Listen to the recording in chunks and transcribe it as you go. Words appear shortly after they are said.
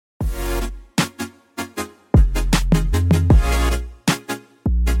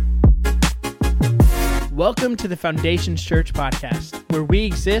Welcome to the Foundations Church podcast, where we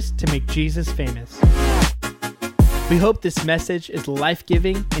exist to make Jesus famous. We hope this message is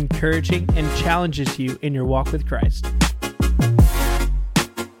life-giving, encouraging, and challenges you in your walk with Christ.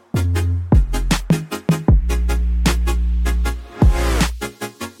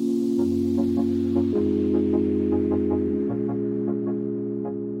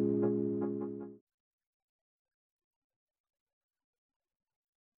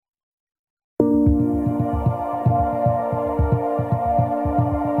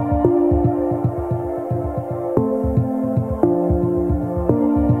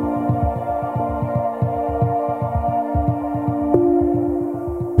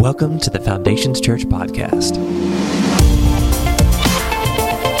 Welcome to the Foundations Church podcast.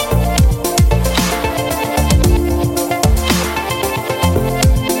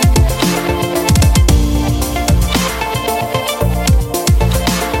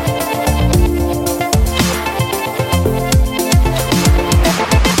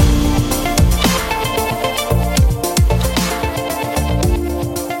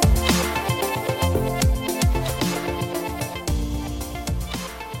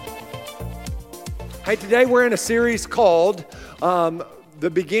 Hey, today we're in a series called The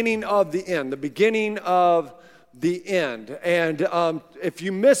Beginning of the End. The Beginning of the End. And if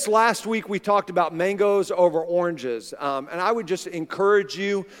you missed last week, we talked about mangoes over oranges. And I would just encourage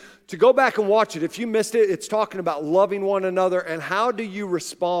you to go back and watch it. If you missed it, it's talking about loving one another and how do you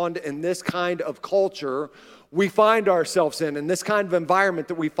respond in this kind of culture we find ourselves in this kind of environment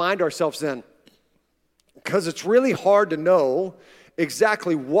that we find ourselves in. Because it's really hard to know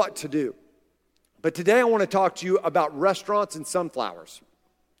exactly what to do. But today I want to talk to you about restaurants and sunflowers.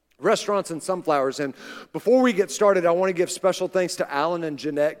 Restaurants and sunflowers. And before we get started, I want to give special thanks to Alan and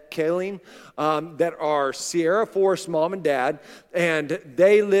Jeanette Kaling that are Sierra Forest mom and dad. And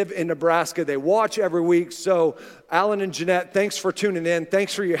they live in Nebraska. They watch every week. So Alan and Jeanette, thanks for tuning in.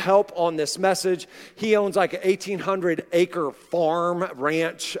 Thanks for your help on this message. He owns like an 1,800-acre farm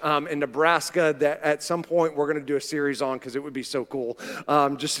ranch in Nebraska that at some point we're going to do a series on because it would be so cool.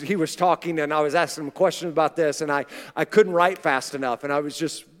 He was talking and I was asking him a question about this and I couldn't write fast enough and I was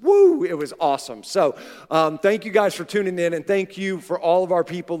just, woo, it was awesome. So thank you guys for tuning in and thank you for all of our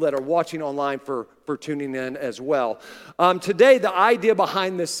people that are watching online for tuning in as well. Today, the idea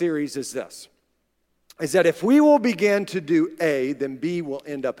behind this series is this. Is that if we will begin to do A, then B will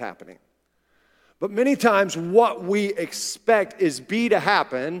end up happening. But many times what we expect is B to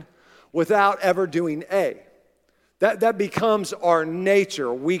happen without ever doing A. That becomes our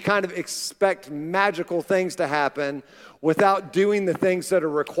nature. We kind of expect magical things to happen without doing the things that are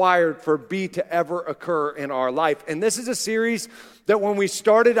required for B to ever occur in our life. And this is a series that when we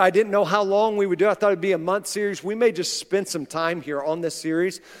started, I didn't know how long we would do. I thought it'd be a month series. We may just spend some time here on this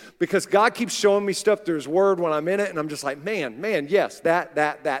series because God keeps showing me stuff through His Word when I'm in it, and I'm just like, man, yes, that.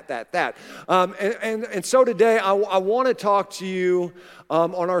 And so today, I want to talk to you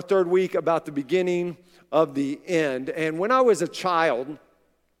on our third week about the beginning of the end. And when I was a child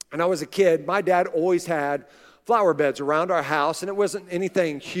and I was a kid, my dad always had flower beds around our house, and it wasn't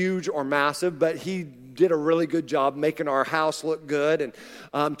anything huge or massive, but he did a really good job making our house look good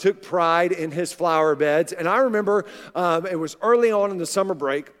and took pride in his flower beds. And I remember it was early on in the summer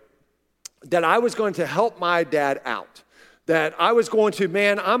break that I was going to help my dad out. That I was going to,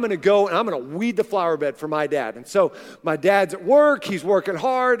 I'm going to go and I'm going to weed the flower bed for my dad. And so my dad's at work, he's working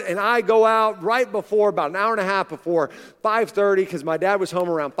hard, and I go out right before, about an hour and a half before 5:30, because my dad was home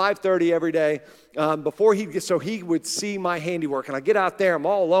around 5:30 every day, so he would see my handiwork. And I get out there, I'm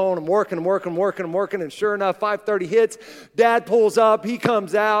all alone, I'm working, and sure enough, 5:30 hits, Dad pulls up, he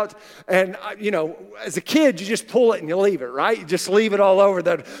comes out, and as a kid, you just pull it and you leave it, right? You just leave it all over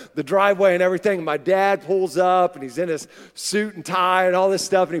the driveway and everything. And my dad pulls up, and he's in his suit and tie and all this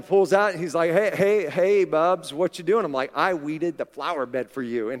stuff, and he pulls out, and he's like, hey, Bubs, what you doing? I'm like, I weeded the flower bed for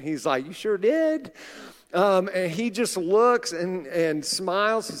you. And he's like, you sure did? And he just looks and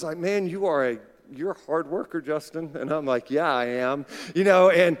smiles. He's like, man, you're a hard worker, Justin. And I'm like, yeah, I am.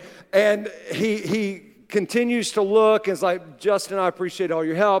 And he continues to look and is like, Justin, I appreciate all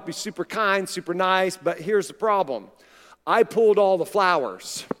your help. He's super kind, super nice, but here's the problem. I pulled all the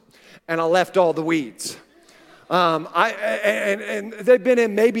flowers and I left all the weeds. And they've been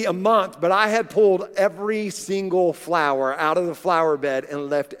in maybe a month, but I had pulled every single flower out of the flower bed and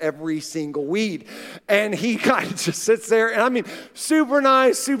left every single weed. And he kind of just sits there, and I mean, super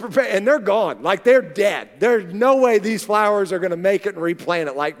nice, and they're gone. Like, they're dead. There's no way these flowers are going to make it and replant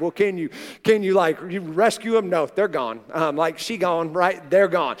it. Like, well, can you you rescue them? No, they're gone. She gone, right? They're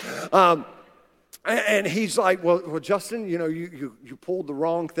gone. And he's like, well, Justin, you pulled the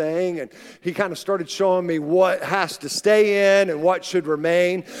wrong thing. And he kind of started showing me what has to stay in and what should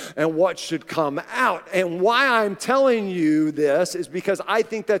remain and what should come out. And why I'm telling you this is because I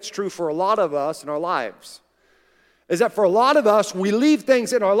think that's true for a lot of us in our lives. Is that for a lot of us, we leave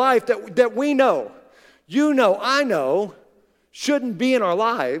things in our life that we know, I know, shouldn't be in our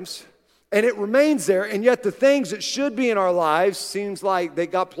lives. And it remains there. And yet the things that should be in our lives seems like they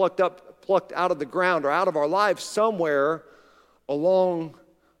got plucked out of the ground or out of our lives somewhere along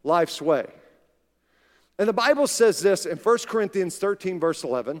life's way. And the Bible says this in 1 Corinthians 13, verse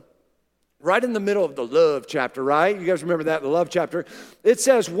 11, right in the middle of the love chapter, right? You guys remember that, the love chapter. It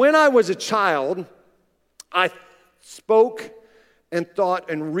says, when I was a child, I spoke and thought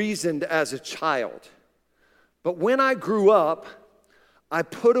and reasoned as a child. But when I grew up, I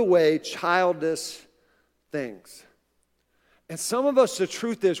put away childish things. And some of us, the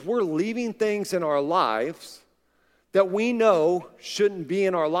truth is, we're leaving things in our lives that we know shouldn't be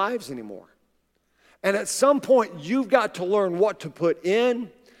in our lives anymore. And at some point, you've got to learn what to put in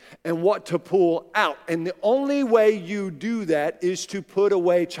and what to pull out. And the only way you do that is to put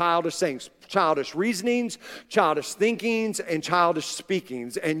away childish things, childish reasonings, childish thinkings, and childish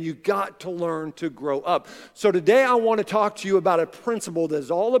speakings. And you got to learn to grow up. So today I want to talk to you about a principle that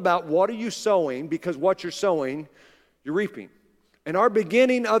is all about what are you sowing, because what you're sowing, you're reaping. And our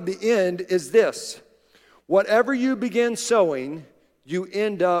beginning of the end is this: whatever you begin sowing, you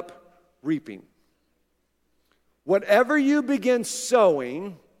end up reaping. Whatever you begin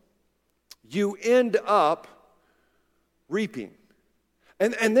sowing, you end up reaping.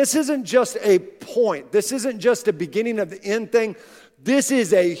 And this isn't just a point. This isn't just a beginning of the end thing. This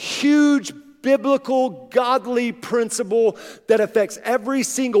is a huge biblical, godly principle that affects every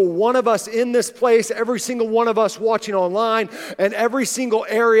single one of us in this place, every single one of us watching online, and every single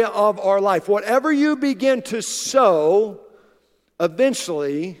area of our life. Whatever you begin to sow,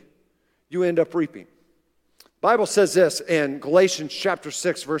 eventually you end up reaping. The Bible says this in Galatians chapter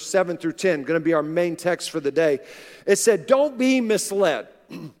 6, verse 7 through 10, going to be our main text for the day. It said, don't be misled.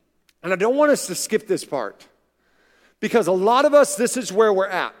 And I don't want us to skip this part, because a lot of us, this is where we're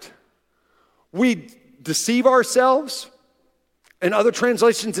at. We deceive ourselves. In other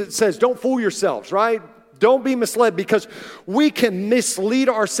translations, it says, don't fool yourselves, right? Don't be misled, because we can mislead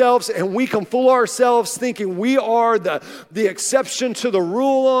ourselves and we can fool ourselves thinking we are the exception to the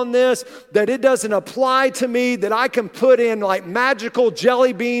rule on this, that it doesn't apply to me, that I can put in like magical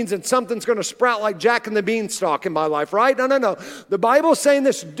jelly beans and something's going to sprout like Jack and the Beanstalk in my life, right? No. The Bible's saying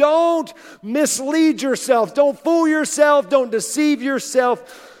this: don't mislead yourself. Don't fool yourself. Don't deceive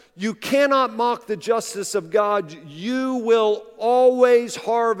yourself. You cannot mock the justice of God. You will always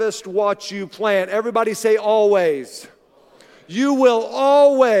harvest what you plant. Everybody say always. You will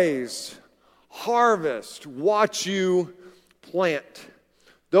always harvest what you plant.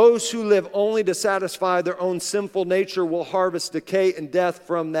 Those who live only to satisfy their own sinful nature will harvest decay and death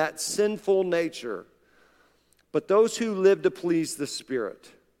from that sinful nature. But those who live to please the Spirit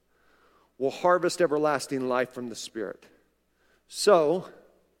will harvest everlasting life from the Spirit. So,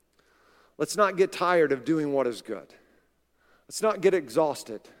 let's not get tired of doing what is good. Let's not get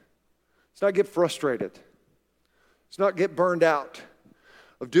exhausted. Let's not get frustrated. Let's not get burned out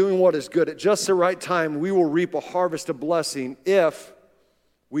of doing what is good. At just the right time, we will reap a harvest of blessing if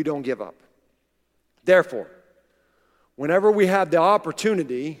we don't give up. Therefore, whenever we have the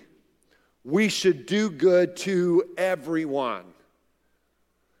opportunity, we should do good to everyone.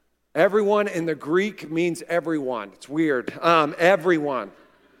 Everyone in the Greek means everyone. It's weird. Everyone.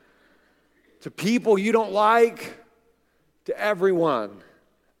 To people you don't like, to everyone,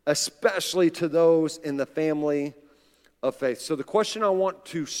 especially to those in the family of faith. So the question I want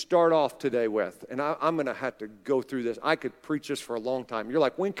to start off today with, and I'm going to have to go through this. I could preach this for a long time. You're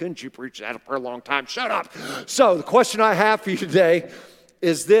like, when couldn't you preach that for a long time? Shut up. So the question I have for you today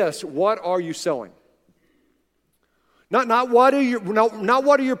is this: what are you sowing? Not what are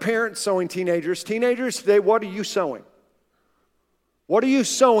your parents sowing, teenagers. Teenagers today, what are you sowing? What are you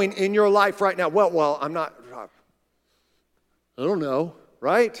sowing in your life right now? Well, I don't know,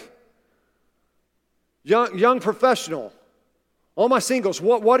 right? Young professional, all my singles,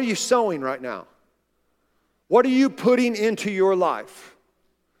 what are you sowing right now? What are you putting into your life?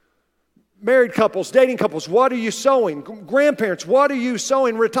 Married couples, dating couples, what are you sowing? Grandparents, what are you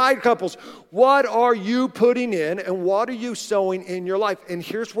sowing? Retired couples, what are you putting in and what are you sowing in your life? And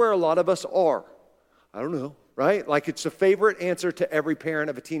here's where a lot of us are. I don't know. Right? Like it's a favorite answer to every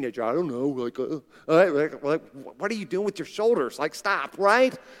parent of a teenager. I don't know. Like, what are you doing with your shoulders? Like, stop,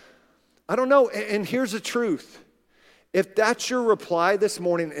 right? I don't know. And here's the truth. If that's your reply this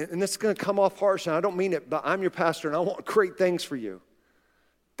morning, and this is going to come off harsh, and I don't mean it, but I'm your pastor and I want great things for you,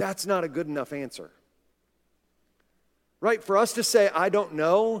 that's not a good enough answer. Right? For us to say, I don't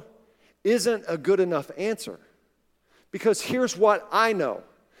know, isn't a good enough answer. Because here's what I know,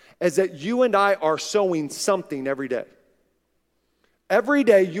 is that you and I are sowing something every day. Every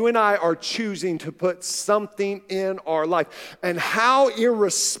day, you and I are choosing to put something in our life. And how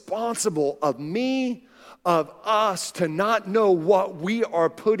irresponsible of me, of us, to not know what we are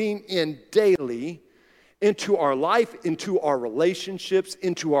putting in daily into our life, into our relationships,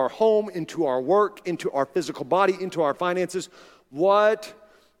 into our home, into our work, into our physical body, into our finances. What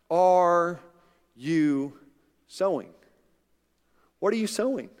are you sowing? What are you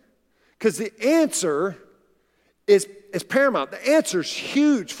sowing? Because the answer is paramount. The answer is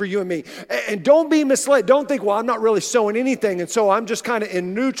huge for you and me. And don't be misled. Don't think, well, I'm not really sowing anything, and so I'm just kind of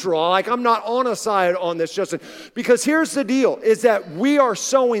in neutral. Like, I'm not on a side on this, Justin. Because here's the deal, is that we are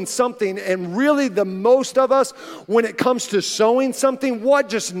sowing something, and really the most of us, when it comes to sowing something, what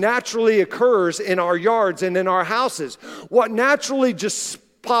just naturally occurs in our yards and in our houses? What naturally just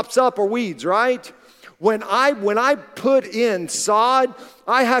pops up are weeds, right? When I put in sod,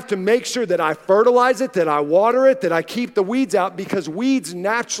 I have to make sure that I fertilize it, that I water it, that I keep the weeds out, because weeds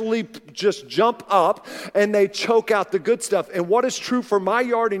naturally just jump up and they choke out the good stuff. And what is true for my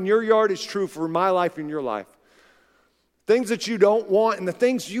yard and your yard is true for my life and your life. Things that you don't want and the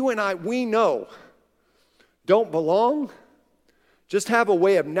things you and I, we know don't belong, just have a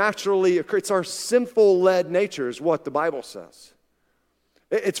way of naturally, it's our sinful-led nature is what the Bible says.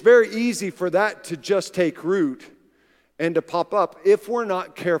 It's very easy for that to just take root and to pop up if we're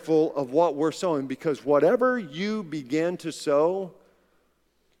not careful of what we're sowing, because whatever you begin to sow,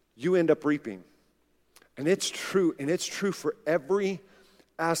 you end up reaping. And it's true for every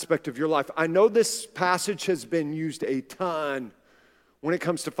aspect of your life. I know this passage has been used a ton when it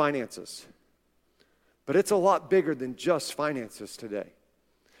comes to finances, but it's a lot bigger than just finances today.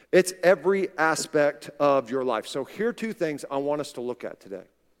 It's every aspect of your life. So here are two things I want us to look at today.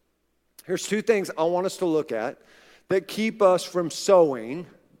 Here's two things I want us to look at that keep us from sowing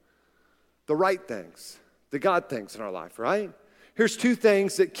the right things, the God things in our life, right? Here's two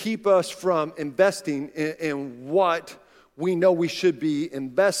things that keep us from investing in what we know we should be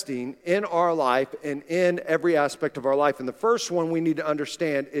investing in our life and in every aspect of our life. And the first one we need to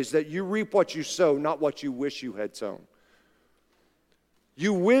understand is that you reap what you sow, not what you wish you had sown.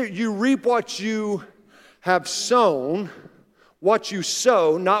 You reap what you have sown, what you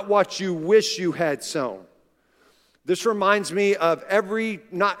sow, not what you wish you had sown. This reminds me of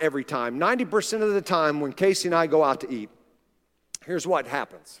not every time, 90% of the time when Casey and I go out to eat, here's what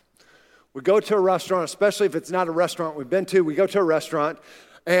happens. We go to a restaurant, especially if it's not a restaurant we've been to, we go to a restaurant,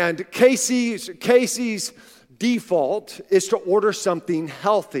 and Casey's default is to order something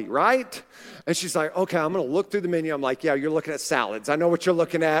healthy, right? And she's like, okay, I'm going to look through the menu. I'm like, yeah, you're looking at salads. I know what you're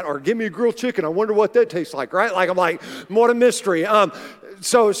looking at. Or give me a grilled chicken. I wonder what that tastes like, right? Like, I'm like, what a mystery.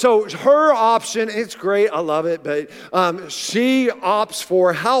 So her option, it's great. I love it. But she opts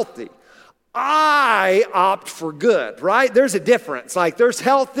for healthy. I opt for good, right? There's a difference. Like, there's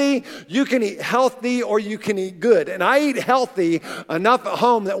healthy, you can eat healthy or you can eat good. And I eat healthy enough at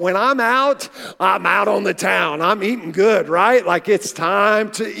home that when I'm out on the town. I'm eating good, right? Like, it's time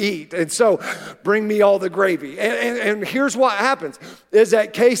to eat. And so bring me all the gravy. And here's what happens is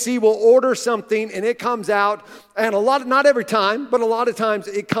that Casey will order something and it comes out, and not every time, but a lot of times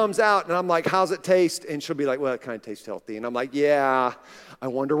it comes out and I'm like, how's it taste? And she'll be like, well, it kind of tastes healthy. And I'm like, yeah, I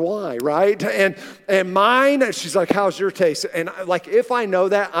wonder why, right? And mine, she's like, how's your taste? And like, if I know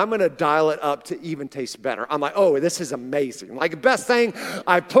that, I'm going to dial it up to even taste better. I'm like, oh, this is amazing. Like, the best thing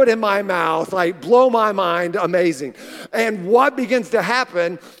I put in my mouth, like, blow my mind, amazing. And what begins to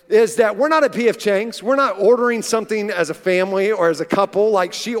happen is that we're not at P.F. Chang's. We're not ordering something as a family or as a couple.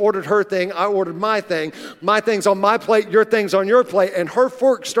 Like, she ordered her thing, I ordered my thing. My thing's on my plate, your thing's on your plate. And her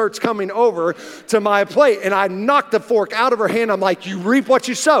fork starts coming over to my plate. And I knock the fork out of her hand. I'm like, you reap what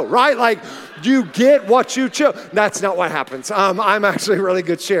you sow, right? Like, you get what you chew. That's not what happens. I'm actually a really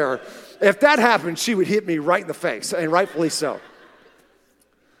good sharer. If that happened, she would hit me right in the face, and rightfully so.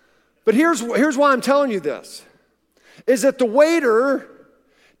 But here's why I'm telling you this, is that the waiter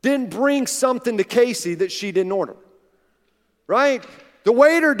didn't bring something to Casey that she didn't order, right? The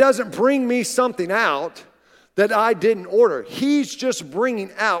waiter doesn't bring me something out that I didn't order. He's just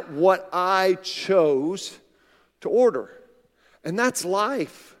bringing out what I chose to order. And that's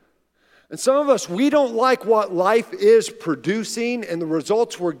life. And some of us, we don't like what life is producing and the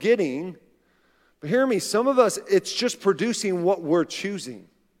results we're getting. But hear me, some of us, it's just producing what we're choosing.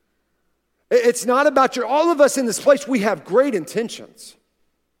 It's not about all of us in this place, we have great intentions.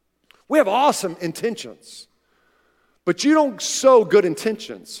 We have awesome intentions. But you don't sow good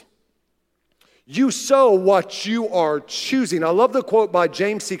intentions. You sow what you are choosing. I love the quote by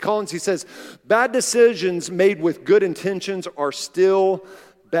James C. Collins. He says, bad decisions made with good intentions are still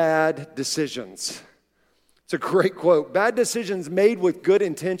bad decisions. It's a great quote. Bad decisions made with good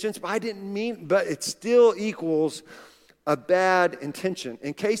intentions, but it still equals a bad intention.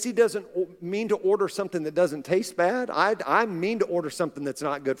 And Casey doesn't mean to order something that doesn't taste bad. I mean to order something that's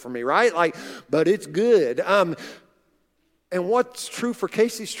not good for me, right? But it's good. And what's true for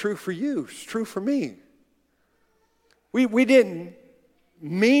Casey is true for you. It's true for me. We didn't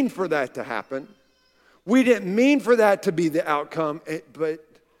mean for that to happen. We didn't mean for that to be the outcome. But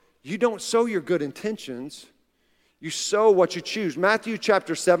you don't sow your good intentions. You sow what you choose. Matthew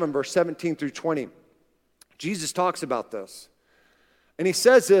chapter 7, verse 17 through 20. Jesus talks about this. And he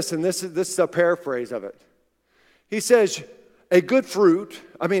says this, and this is a paraphrase of it. He says, a good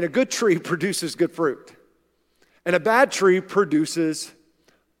tree produces good fruit. And a bad tree produces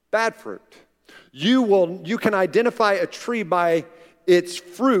bad fruit. You can identify a tree by its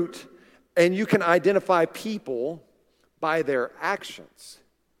fruit, and you can identify people by their actions.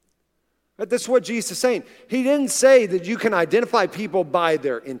 But that's what Jesus is saying. He didn't say that you can identify people by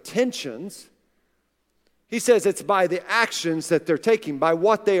their intentions. He says it's by the actions that they're taking, by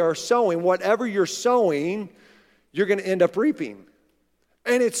what they are sowing. Whatever you're sowing, you're going to end up reaping.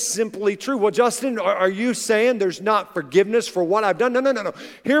 And it's simply true. Well, Justin, are you saying there's not forgiveness for what I've done? No.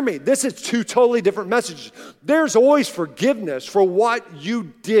 Hear me. This is two totally different messages. There's always forgiveness for what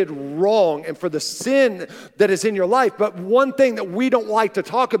you did wrong and for the sin that is in your life. But one thing that we don't like to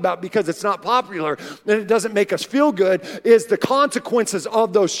talk about because it's not popular and it doesn't make us feel good is the consequences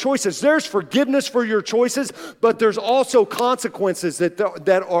of those choices. There's forgiveness for your choices, but there's also consequences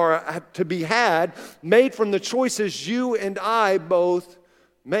that are to be had made from the choices you and I both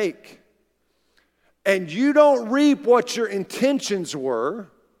make. And you don't reap what your intentions were,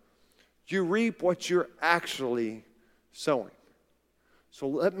 you reap what you're actually sowing. So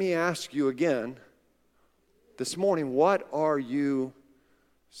let me ask you again this morning, what are you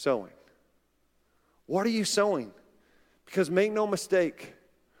sowing? What are you sowing? Because make no mistake,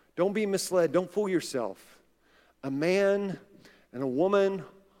 don't be misled, don't fool yourself. A man and a woman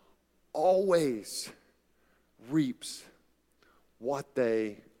always reaps what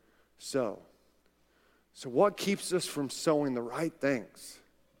they sow. So what keeps us from sowing the right things?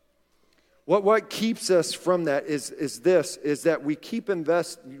 What keeps us from that is that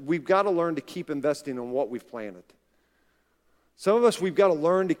we've got to learn to keep investing in what we've planted. Some of us, we've got to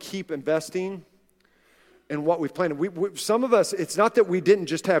learn to keep investing in what we've planted. Some of us, it's not that we didn't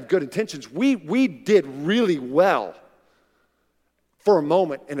just have good intentions. We did really well for a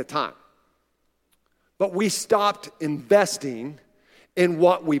moment in a time. But we stopped investing in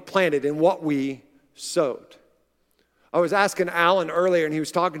what we planted, in what we sowed. I was asking Alan earlier, and he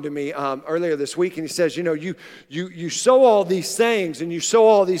was talking to me earlier this week, and he says, you sow all these things, and you sow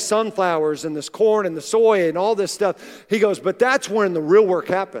all these sunflowers, and this corn, and the soy, and all this stuff. He goes, but that's when the real work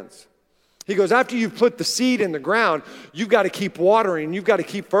happens. He goes, after you've put the seed in the ground, you've got to keep watering, you've got to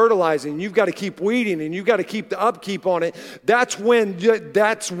keep fertilizing, you've got to keep weeding, and you've got to keep the upkeep on it. That's when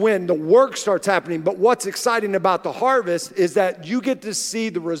the work starts happening. But what's exciting about the harvest is that you get to see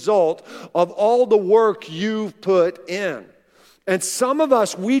the result of all the work you've put in. And some of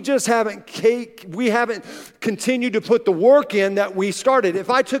us, we haven't continued to put the work in that we started.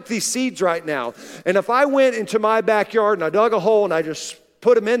 If I took these seeds right now, and if I went into my backyard and I dug a hole and I just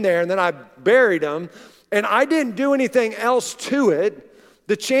put them in there and then I buried them, and I didn't do anything else to it,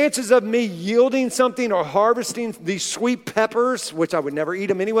 the chances of me yielding something or harvesting these sweet peppers, which I would never eat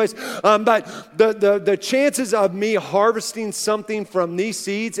them anyways, but the chances of me harvesting something from these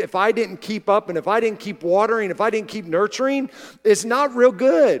seeds, if I didn't keep up and if I didn't keep watering, if I didn't keep nurturing, is not real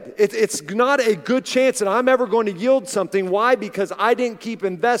good. It's not a good chance that I'm ever going to yield something. Why? Because I didn't keep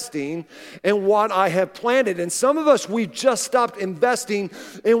investing in what I have planted. And some of us, we've just stopped investing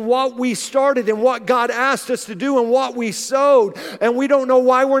in what we started and what God asked us to do and what we sowed, and we don't know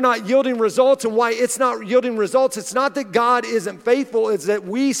why we're not yielding results and why it's not yielding results. It's not that God isn't faithful. It's that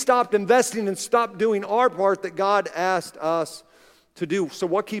we stopped investing and stopped doing our part that God asked us to do. So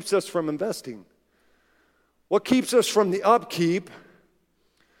what keeps us from investing? What keeps us from the upkeep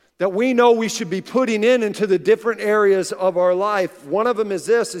that we know we should be putting into the different areas of our life? One of them is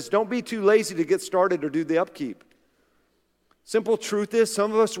don't be too lazy to get started or do the upkeep. Simple truth is,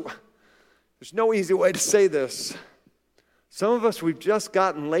 some of us, there's no easy way to say this. Some of us, we've just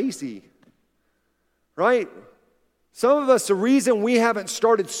gotten lazy, right? Some of us, the reason we haven't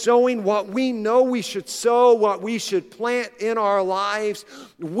started sowing what we know we should sow, what we should plant in our lives,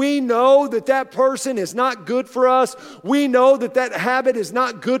 we know that that person is not good for us. We know that that habit is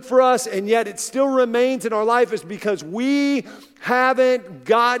not good for us, and yet it still remains in our life is because we haven't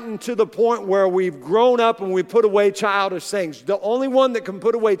gotten to the point where we've grown up and we put away childish things. The only one that can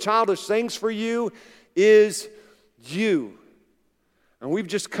put away childish things for you is you. And we've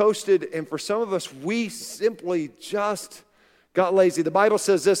just coasted, and for some of us, we simply just got lazy. The Bible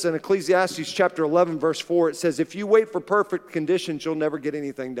says this in Ecclesiastes chapter 11, verse 4. It says, if you wait for perfect conditions, you'll never get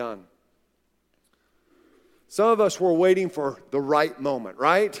anything done. Some of us were waiting for the right moment,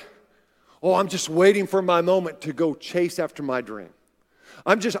 right? Oh, I'm just waiting for my moment to go chase after my dream.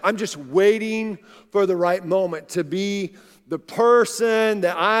 I'm just waiting for the right moment to be the person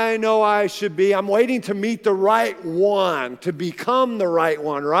that I know I should be. I'm waiting to meet the right one, to become the right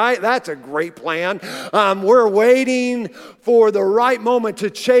one, right? That's a great plan. We're waiting for the right moment to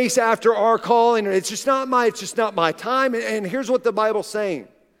chase after our calling. It's just not my time. And here's what the Bible's saying.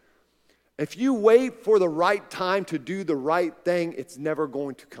 If you wait for the right time to do the right thing, it's never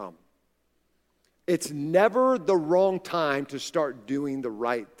going to come. It's never the wrong time to start doing the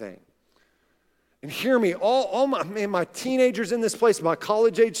right thing. And hear me, all my teenagers in this place, my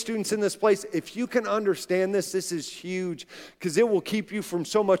college-age students in this place, if you can understand this, this is huge because it will keep you from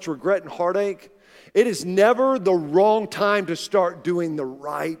so much regret and heartache. It is never the wrong time to start doing the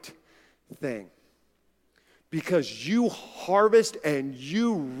right thing because you harvest and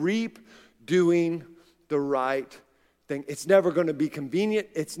you reap doing the right thing. It's never going to be convenient.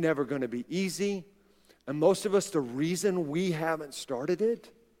 It's never going to be easy. And most of us, the reason we haven't started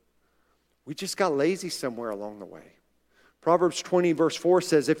it, we just got lazy somewhere along the way. Proverbs 20 verse 4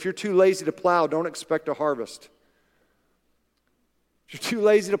 says, if you're too lazy to plow, don't expect a harvest. If you're too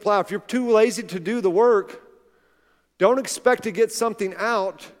lazy to plow, if you're too lazy to do the work, don't expect to get something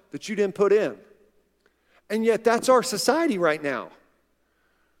out that you didn't put in. And yet that's our society right now.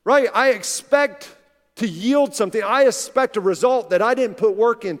 Right? I expect to yield something. I expect a result that I didn't put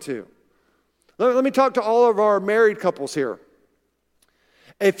work into. Let me talk to all of our married couples here.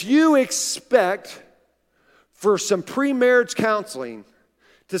 If you expect for some pre-marriage counseling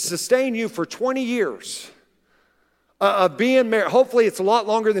to sustain you for 20 years of being married, hopefully it's a lot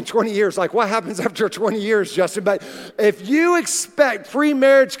longer than 20 years. Like what happens after 20 years, Justin? But if you expect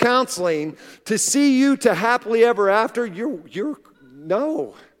pre-marriage counseling to see you to happily ever after, you're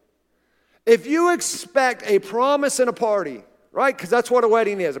no. If you expect a promise and a party, right? Because that's what a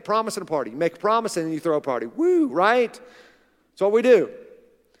wedding is, a promise and a party. You make a promise and then you throw a party. Woo, right? That's what we do.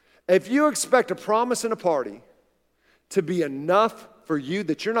 If you expect a promise and a party to be enough for you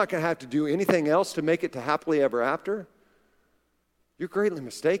that you're not going to have to do anything else to make it to happily ever after, you're greatly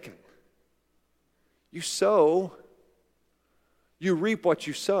mistaken. You sow, you reap what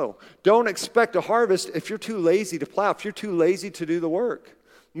you sow. Don't expect a harvest if you're too lazy to plow, if you're too lazy to do the work.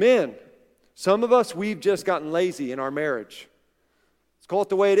 Men, some of us, we've just gotten lazy in our marriage. Let's call it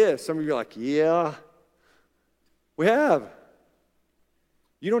the way it is. Some of you are like, yeah, we have.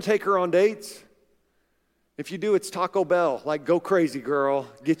 You don't take her on dates. If you do, it's Taco Bell. Like, go crazy, girl.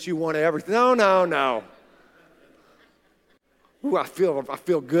 Get you one of everything. No. Ooh, I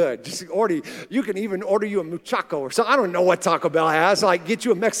feel good. Just order. You can even order you a muchacho or something. I don't know what Taco Bell has. Like, get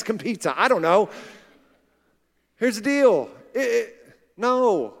you a Mexican pizza. I don't know. Here's the deal.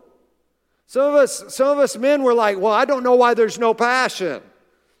 No. Some of us men were like, well, I don't know why there's no passion.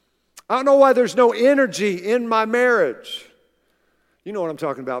 I don't know why there's no energy in my marriage. You know what I'm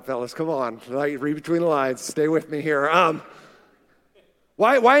talking about, fellas. Come on. Like, read between the lines. Stay with me here.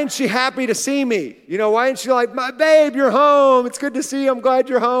 Why isn't she happy to see me? You know, why isn't she like, my babe, you're home. It's good to see you. I'm glad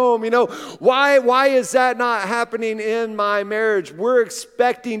you're home. You know, why is that not happening in my marriage? We're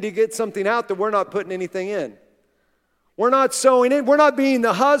expecting to get something out that we're not putting anything in. We're not sowing in. We're not being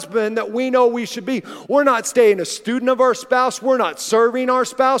the husband that we know we should be. We're not staying a student of our spouse. We're not serving our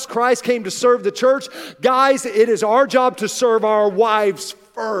spouse. Christ came to serve the church. Guys, it is our job to serve our wives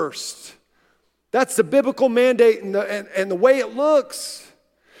first. That's the biblical mandate and the way it looks.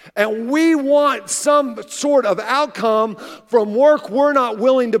 And we want some sort of outcome from work we're not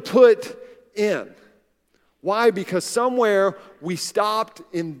willing to put in. Why? Because somewhere we stopped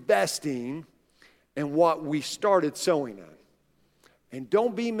investing in what we started sowing in. And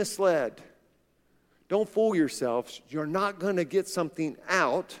don't be misled. Don't fool yourselves. You're not going to get something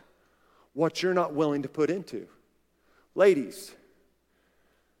out what you're not willing to put into. Ladies,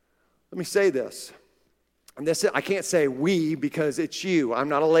 let me say this. And I can't say we because it's you. I'm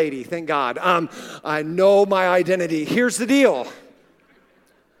not a lady, thank God. I know my identity. Here's the deal.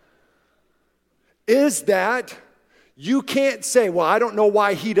 Is that You can't say, well, I don't know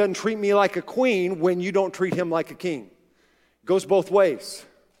why he doesn't treat me like a queen when you don't treat him like a king. It goes both ways,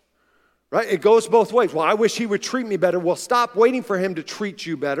 right? It goes both ways. Well, I wish he would treat me better. Well, stop waiting for him to treat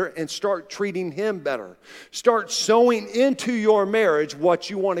you better and start treating him better. Start sowing into your marriage what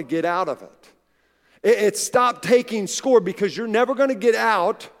you want to get out of it. It's stop taking score, because you're never going to get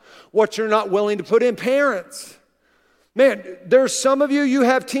out what you're not willing to put in. Parents, man, there's some of you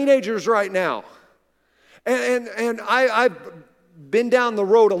have teenagers right now. And I've been down the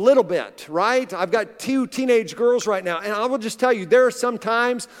road a little bit, right? I've got 2 teenage girls right now. And I will just tell you, there are some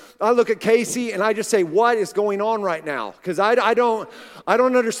times I look at Casey and I just say, what is going on right now? Because I don't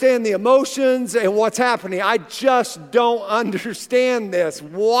understand the emotions and what's happening. I just don't understand this.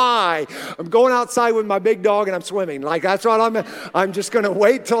 Why? I'm going outside with my big dog and I'm swimming. Like, that's what I'm just going to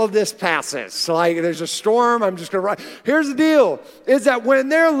wait till this passes. Like, there's a storm, I'm just going to ride. Here's the deal, is that when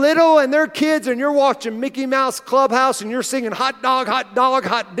they're little and they're kids and you're watching Mickey Mouse Clubhouse and you're singing hot dog,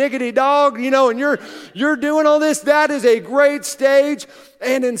 hot diggity dog, and you're doing all this, that is a great stage.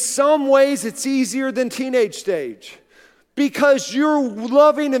 And in some ways, it's easier than teenage stage because you're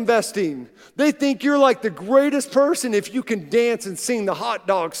loving investing. They think you're like the greatest person if you can dance and sing the hot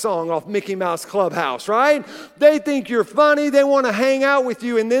dog song off Mickey Mouse Clubhouse, right? They think you're funny. They want to hang out with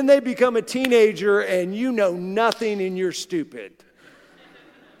you. And then they become a teenager and you know nothing and you're stupid.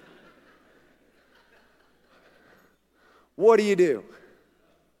 What do?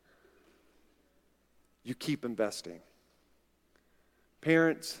 You keep investing.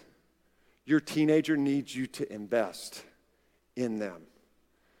 Parents, your teenager needs you to invest in them,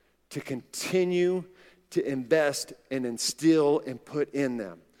 to continue to invest and instill and put in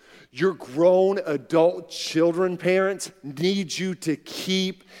them. Your grown adult children, parents, need you to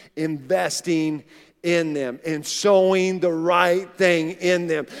keep investing in them and sowing the right thing in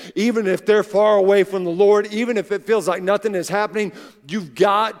them. Even if they're far away from the Lord, even if it feels like nothing is happening, you've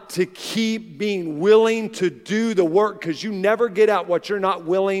got to keep being willing to do the work, because you never get out what you're not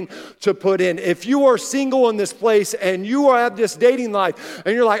willing to put in. If you are single in this place and you have this dating life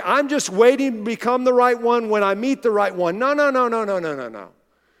and you're like, I'm just waiting to become the right one when I meet the right one. No.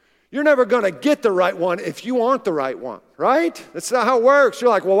 You're never going to get the right one if you aren't the right one, right? That's not how it works. You're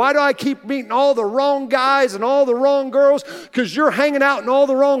like, well, why do I keep meeting all the wrong guys and all the wrong girls? Because you're hanging out in all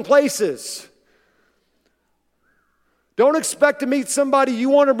the wrong places. Don't expect to meet somebody you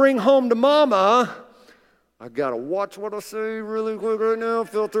want to bring home to mama. I got to watch what I say really quick right now.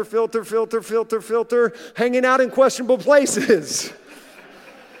 Filter. Hanging out in questionable places.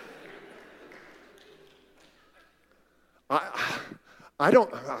 I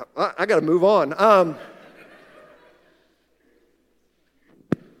got to move on.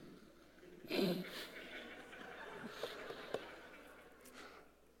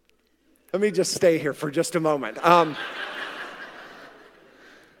 Let me just stay here for just a moment.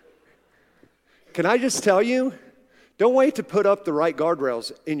 Can I just tell you, don't wait to put up the right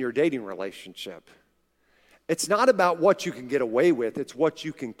guardrails in your dating relationship. It's not about what you can get away with, it's what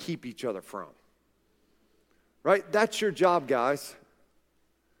you can keep each other from. Right? That's your job, guys.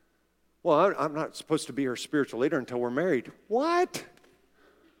 Well, I'm not supposed to be her spiritual leader until we're married. What?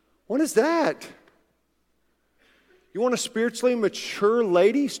 What is that? You want a spiritually mature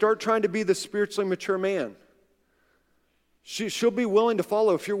lady? Start trying to be the spiritually mature man. She'll be willing to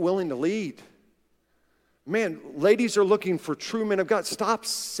follow if you're willing to lead. Man, ladies are looking for true men of God. Stop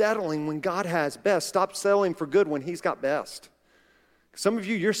settling when God has best. Stop settling for good when He's got best. Some of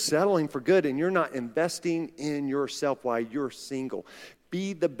you, you're settling for good and you're not investing in yourself while you're single.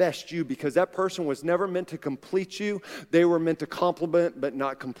 Be the best you, because that person was never meant to complete you. They were meant to complement but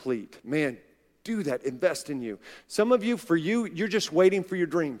not complete. Man, do that. Invest in you. Some of you, for you, you're just waiting for your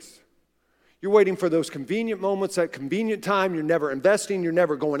dreams. You're waiting for those convenient moments, that convenient time. You're never investing. You're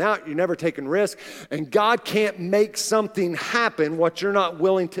never going out. You're never taking risks. And God can't make something happen what you're not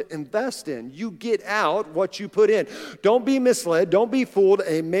willing to invest in. You get out what you put in. Don't be misled. Don't be fooled.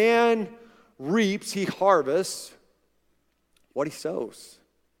 A man reaps, he harvests what he sows.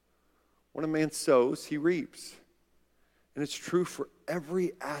 When a man sows, he reaps. And it's true for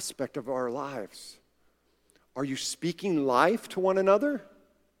every aspect of our lives. Are you speaking life to one another?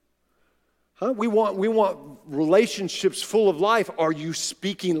 Huh? We want relationships full of life. Are you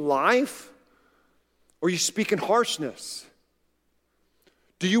speaking life? Or are you speaking harshness?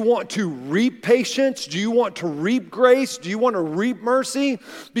 Do you want to reap patience? Do you want to reap grace? Do you want to reap mercy?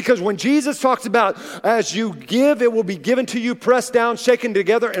 Because when Jesus talks about as you give, it will be given to you, pressed down, shaken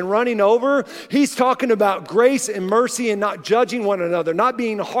together, and running over, He's talking about grace and mercy and not judging one another, not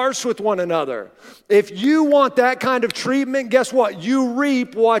being harsh with one another. If you want that kind of treatment, guess what? You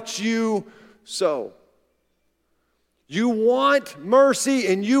reap what you sow. you want mercy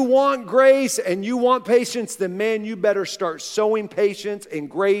and you want grace and you want patience, then man, you better start sowing patience and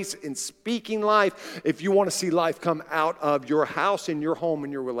grace and speaking life if you want to see life come out of your house and your home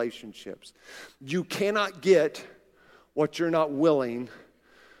and your relationships. You cannot get what you're not willing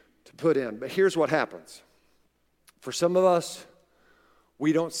to put in. But here's what happens. For some of us,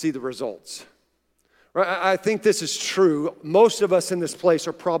 we don't see the results. Right? I think this is true. Most of us in this place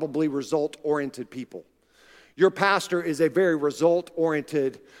are probably result-oriented people. Your pastor is a very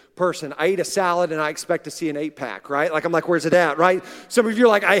result-oriented person. I eat a salad and I expect to see an 8-pack, right? Like, I'm like, where's it at, right? Some of you are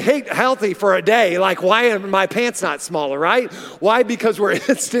like, I hate healthy for a day. Like, why are my pants not smaller, right? Why? Because we're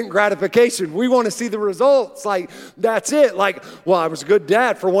instant gratification. We want to see the results. Like, that's it. Like, well, I was a good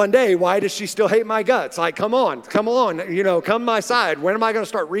dad for one day. Why does she still hate my guts? Like, come on, come my side. When am I going to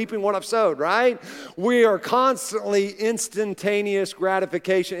start reaping what I've sowed, right? We are constantly instantaneous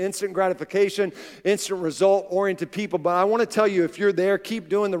gratification, instant result-oriented people. But I want to tell you, if you're there, keep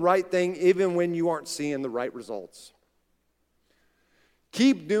doing the right thing even when you aren't seeing the right results.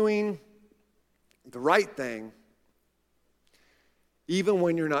 Keep doing the right thing even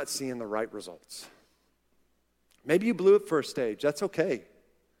when you're not seeing the right results. Maybe you blew it for a stage. That's okay.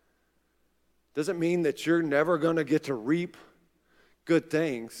 Doesn't mean that you're never going to get to reap good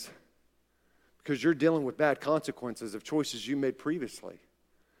things because you're dealing with bad consequences of choices you made previously. At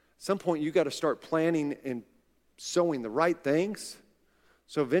some point, you got to start planning and sowing the right things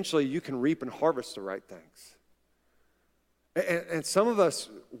so eventually you can reap and harvest the right things. And some of us,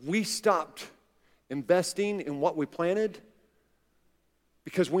 we stopped investing in what we planted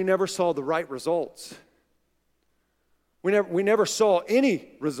because we never saw the right results. We never saw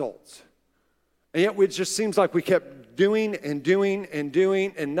any results. And yet it just seems like we kept doing and doing and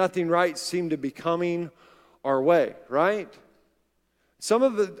doing, and nothing right seemed to be coming our way, right? Some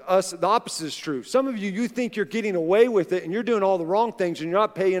of us, the opposite is true. Some of you think you're getting away with it and you're doing all the wrong things and you're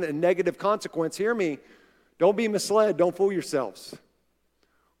not paying a negative consequence. Hear me. Don't be misled. Don't fool yourselves.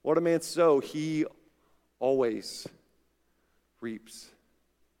 What a man sows, he always reaps.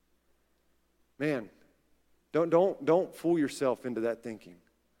 Man, don't fool yourself into that thinking.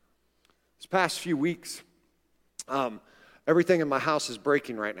 This past few weeks, everything in my house is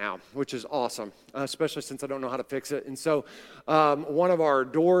breaking right now, which is awesome, especially since I don't know how to fix it. And so one of our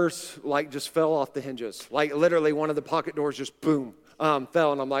doors, just fell off the hinges. Like, literally, one of the pocket doors just, boom,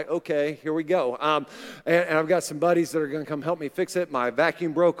 fell. And I'm like, okay, here we go. And I've got some buddies that are going to come help me fix it. My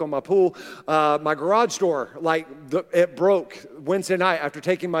vacuum broke on my pool. My garage door, it broke Wednesday night after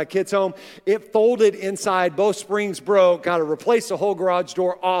taking my kids home. It folded inside. Both springs broke. Got to replace the whole garage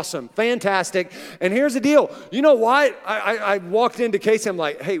door. Awesome. Fantastic. And here's the deal. You know what? I walked into Casey. I'm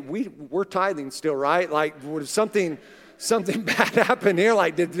like, hey, we're tithing still, right? Like, was something bad happened here?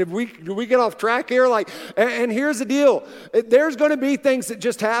 Like, did we get off track here? Like, and here's the deal. There's going to be things that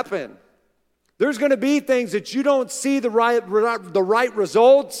just happen. There's going to be things that you don't see the right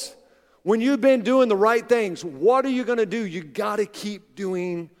results when you've been doing the right things. What are you going to do? You got to keep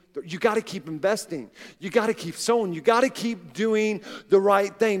doing. You got to keep investing. You got to keep sowing. You got to keep doing the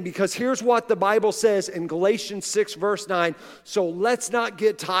right thing, because here's what the Bible says in Galatians 6 verse 9. So let's not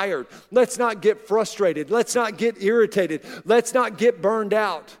get tired. Let's not get frustrated. Let's not get irritated. Let's not get burned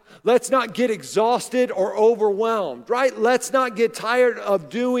out. Let's not get exhausted or overwhelmed, right? Let's not get tired of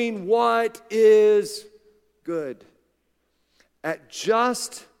doing what is good at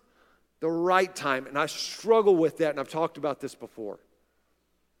just the right time. And I struggle with that, and I've talked about this before.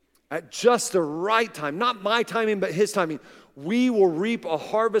 At just the right time, not my timing, but his timing, we will reap a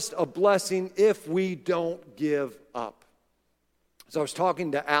harvest of blessing if we don't give up. So I was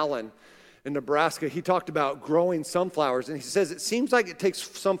talking to Alan in Nebraska. He talked about growing sunflowers, and he says it seems like it takes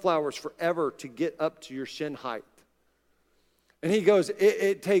sunflowers forever to get up to your shin height. And he goes,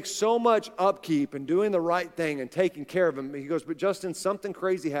 it takes so much upkeep and doing the right thing and taking care of them. He goes, but Justin, something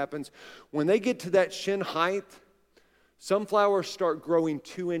crazy happens. When they get to that shin height, sunflowers start growing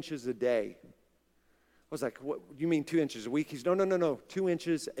 2 inches a day. I was like, what, you mean 2 inches a week? He's, no, 2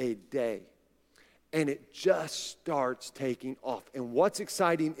 inches a day. And it just starts taking off. And what's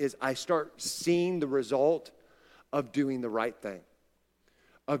exciting is I start seeing the result of doing the right thing,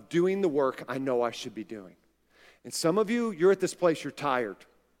 of doing the work I know I should be doing. And some of you, you're at this place, you're tired.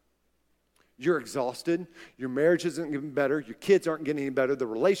 You're exhausted. Your marriage isn't getting better. Your kids aren't getting any better. The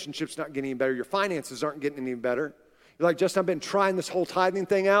relationship's not getting any better. Your finances aren't getting any better. You're like, Justin, I've been trying this whole tithing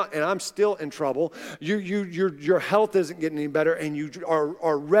thing out, and I'm still in trouble. Your health isn't getting any better, and you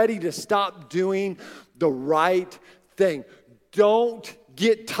are ready to stop doing the right thing. Don't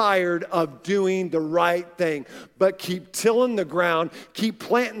get tired of doing the right thing, but keep tilling the ground, keep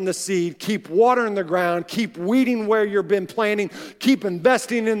planting the seed, keep watering the ground, keep weeding where you've been planting, keep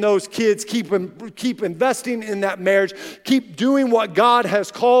investing in those kids, keep investing in that marriage, keep doing what God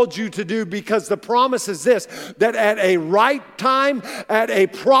has called you to do, because the promise is this, that at a right time, at a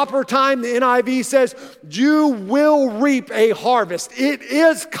proper time, the NIV says, you will reap a harvest. It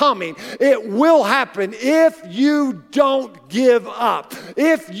is coming. It will happen if you don't give up,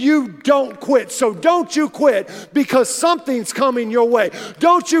 if you don't quit. So don't you quit, because something's coming your way.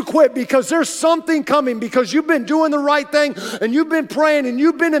 Don't you quit, because there's something coming, because you've been doing the right thing and you've been praying and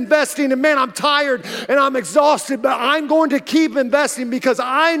you've been investing, and man, I'm tired and I'm exhausted, but I'm going to keep investing, because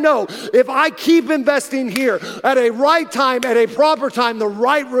I know if I keep investing here at a right time, at a proper time, the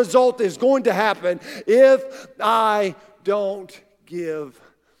right result is going to happen if I don't give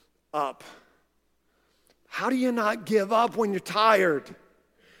up. How do you not give up when you're tired?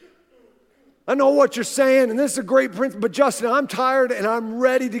 I know what you're saying, and this is a great principle, but Justin, I'm tired and I'm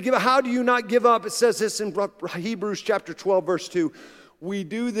ready to give up. How do you not give up? It says this in Hebrews chapter 12, verse 2. We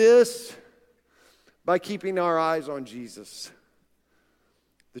do this by keeping our eyes on Jesus,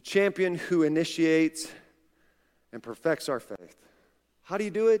 the champion who initiates and perfects our faith. How do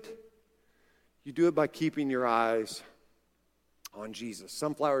you do it? You do it by keeping your eyes on Jesus.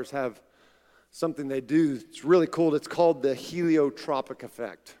 Sunflowers have something they do. It's really cool. It's called the heliotropic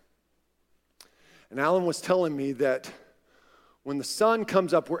effect. And Alan was telling me that when the sun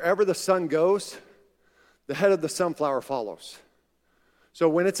comes up, wherever the sun goes, the head of the sunflower follows. So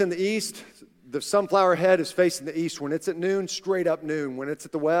when it's in the east, the sunflower head is facing the east. When it's at noon, straight up noon. When it's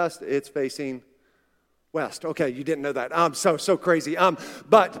at the west, it's facing west. Okay, you didn't know that. So crazy.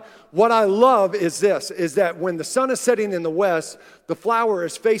 But what I love is this, is that when the sun is setting in the west, the flower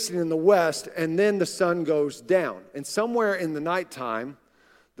is facing in the west, and then the sun goes down. And somewhere in the nighttime,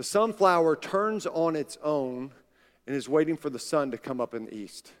 the sunflower turns on its own and is waiting for the sun to come up in the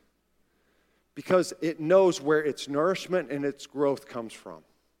east, because it knows where its nourishment and its growth comes from.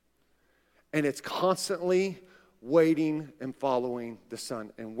 And it's constantly waiting and following the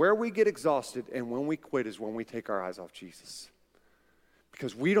sun. And where we get exhausted and when we quit is when we take our eyes off Jesus,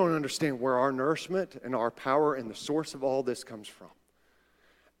 because we don't understand where our nourishment and our power and the source of all this comes from.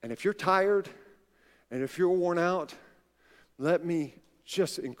 And if you're tired and if you're worn out, let me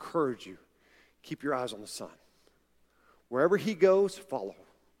just encourage you, keep your eyes on the Son. Wherever He goes, follow.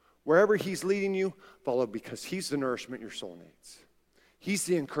 Wherever He's leading you, follow, because He's the nourishment your soul needs. He's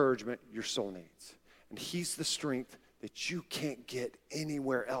the encouragement your soul needs. And He's the strength that you can't get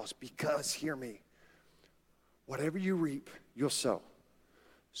anywhere else, because, hear me, whatever you reap, you'll sow.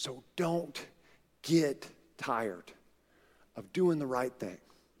 So don't get tired of doing the right thing,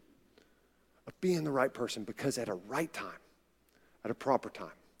 of being the right person, because at a right time, at a proper time,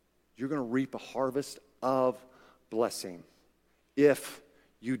 you're going to reap a harvest of blessing if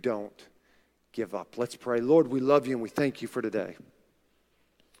you don't give up. Let's pray. Lord, we love you and we thank you for today.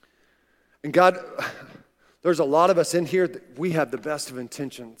 And God, there's a lot of us in here that we have the best of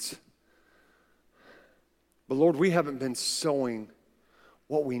intentions. But Lord, we haven't been sowing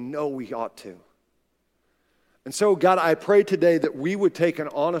what we know we ought to. And so, God, I pray today that we would take an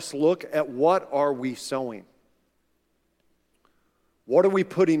honest look at what are we sowing. What are we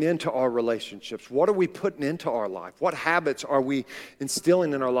putting into our relationships? What are we putting into our life? What habits are we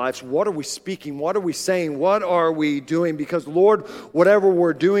instilling in our lives? What are we speaking? What are we saying? What are we doing? Because, Lord, whatever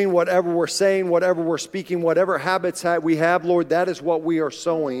we're doing, whatever we're saying, whatever we're speaking, whatever habits we have, Lord, that is what we are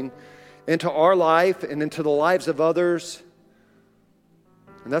sowing into our life and into the lives of others.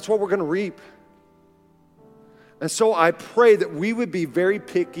 And that's what we're going to reap. And so I pray that we would be very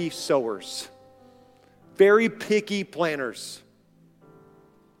picky sowers, very picky planters.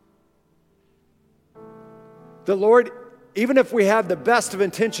 The Lord, even if we have the best of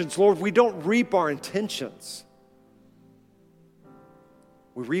intentions, Lord, we don't reap our intentions.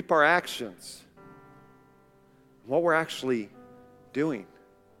 We reap our actions, what we're actually doing.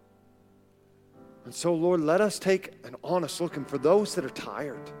 And so, Lord, let us take an honest look. And for those that are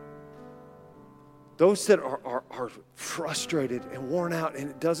tired, those that are frustrated and worn out, and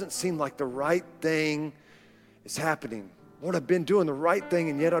it doesn't seem like the right thing is happening. Lord, I've been doing the right thing,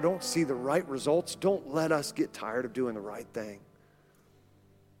 and yet I don't see the right results. Don't let us get tired of doing the right thing.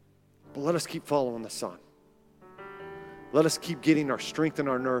 But let us keep following the Son. Let us keep getting our strength and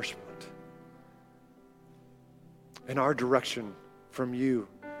our nourishment and our direction from you,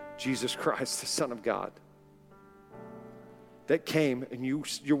 Jesus Christ, the Son of God, that came, and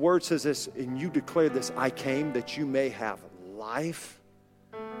your word says this, and you declared this, I came that you may have life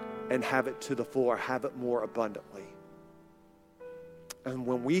and have it to the full, or have it more abundantly. And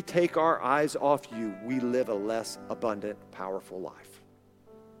when we take our eyes off you, we live a less abundant, powerful life.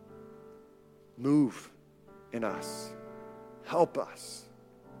 Move in us. Help us.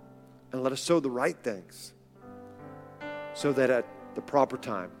 And let us sow the right things so that at the proper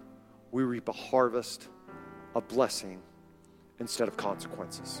time, we reap a harvest of blessing instead of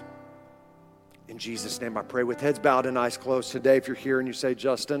consequences. In Jesus' name I pray, with heads bowed and eyes closed today. If you're here and you say,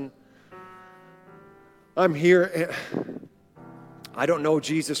 Justin, I'm here and I don't know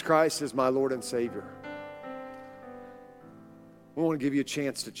Jesus Christ as my Lord and Savior. We want to give you a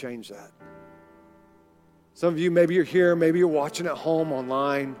chance to change that. Some of you, maybe you're here, maybe you're watching at home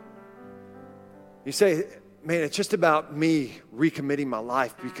online. You say, man, it's just about me recommitting my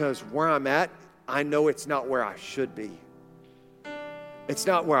life because where I'm at, I know it's not where I should be. It's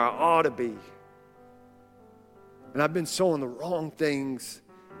not where I ought to be. And I've been sowing the wrong things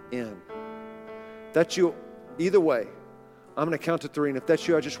in. That's you. Either way, I'm going to count to 3. And if that's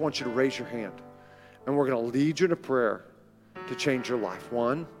you, I just want you to raise your hand. And we're going to lead you in a prayer to change your life.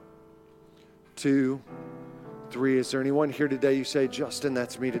 1, 2, 3. Is there anyone here today you say, Justin,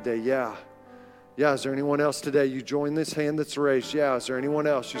 that's me today? Yeah. Yeah. Is there anyone else today? You join this hand that's raised. Yeah. Is there anyone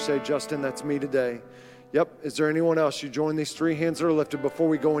else? You say, Justin, that's me today. Yep. Is there anyone else? You join these 3 hands that are lifted before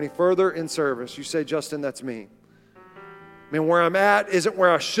we go any further in service. You say, Justin, that's me. Man, where I'm at isn't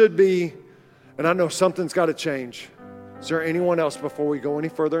where I should be, and I know something's got to change. Is there anyone else before we go any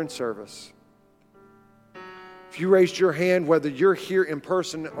further in service? If you raised your hand, whether you're here in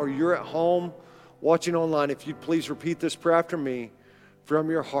person or you're at home watching online, if you'd please repeat this prayer after me from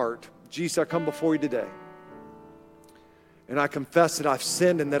your heart. Jesus, I come before you today, and I confess that I've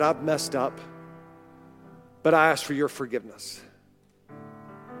sinned and that I've messed up, but I ask for your forgiveness.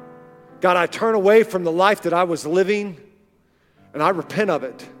 God, I turn away from the life that I was living, and I repent of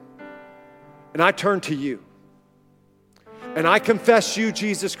it, and I turn to you. And I confess you,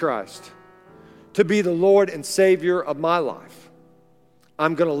 Jesus Christ, to be the Lord and Savior of my life.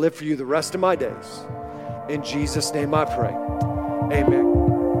 I'm going to live for you the rest of my days. In Jesus' name I pray. Amen.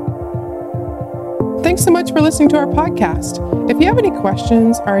 Thanks so much for listening to our podcast. If you have any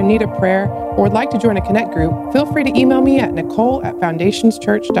questions, are in need of prayer, or would like to join a Connect group, feel free to email me at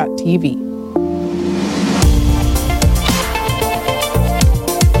nicole@foundationschurch.tv.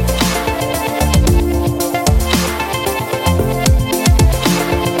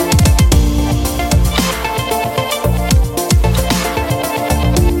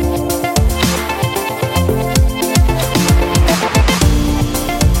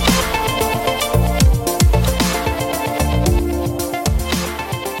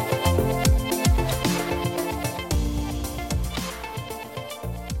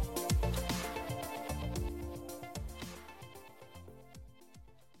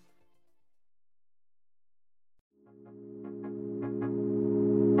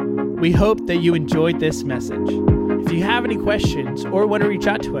 We hope that you enjoyed this message. If you have any questions or want to reach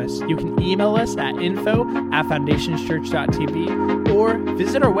out to us, you can email us at info@foundationschurch.tv or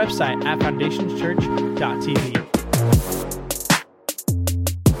visit our website at foundationschurch.tv.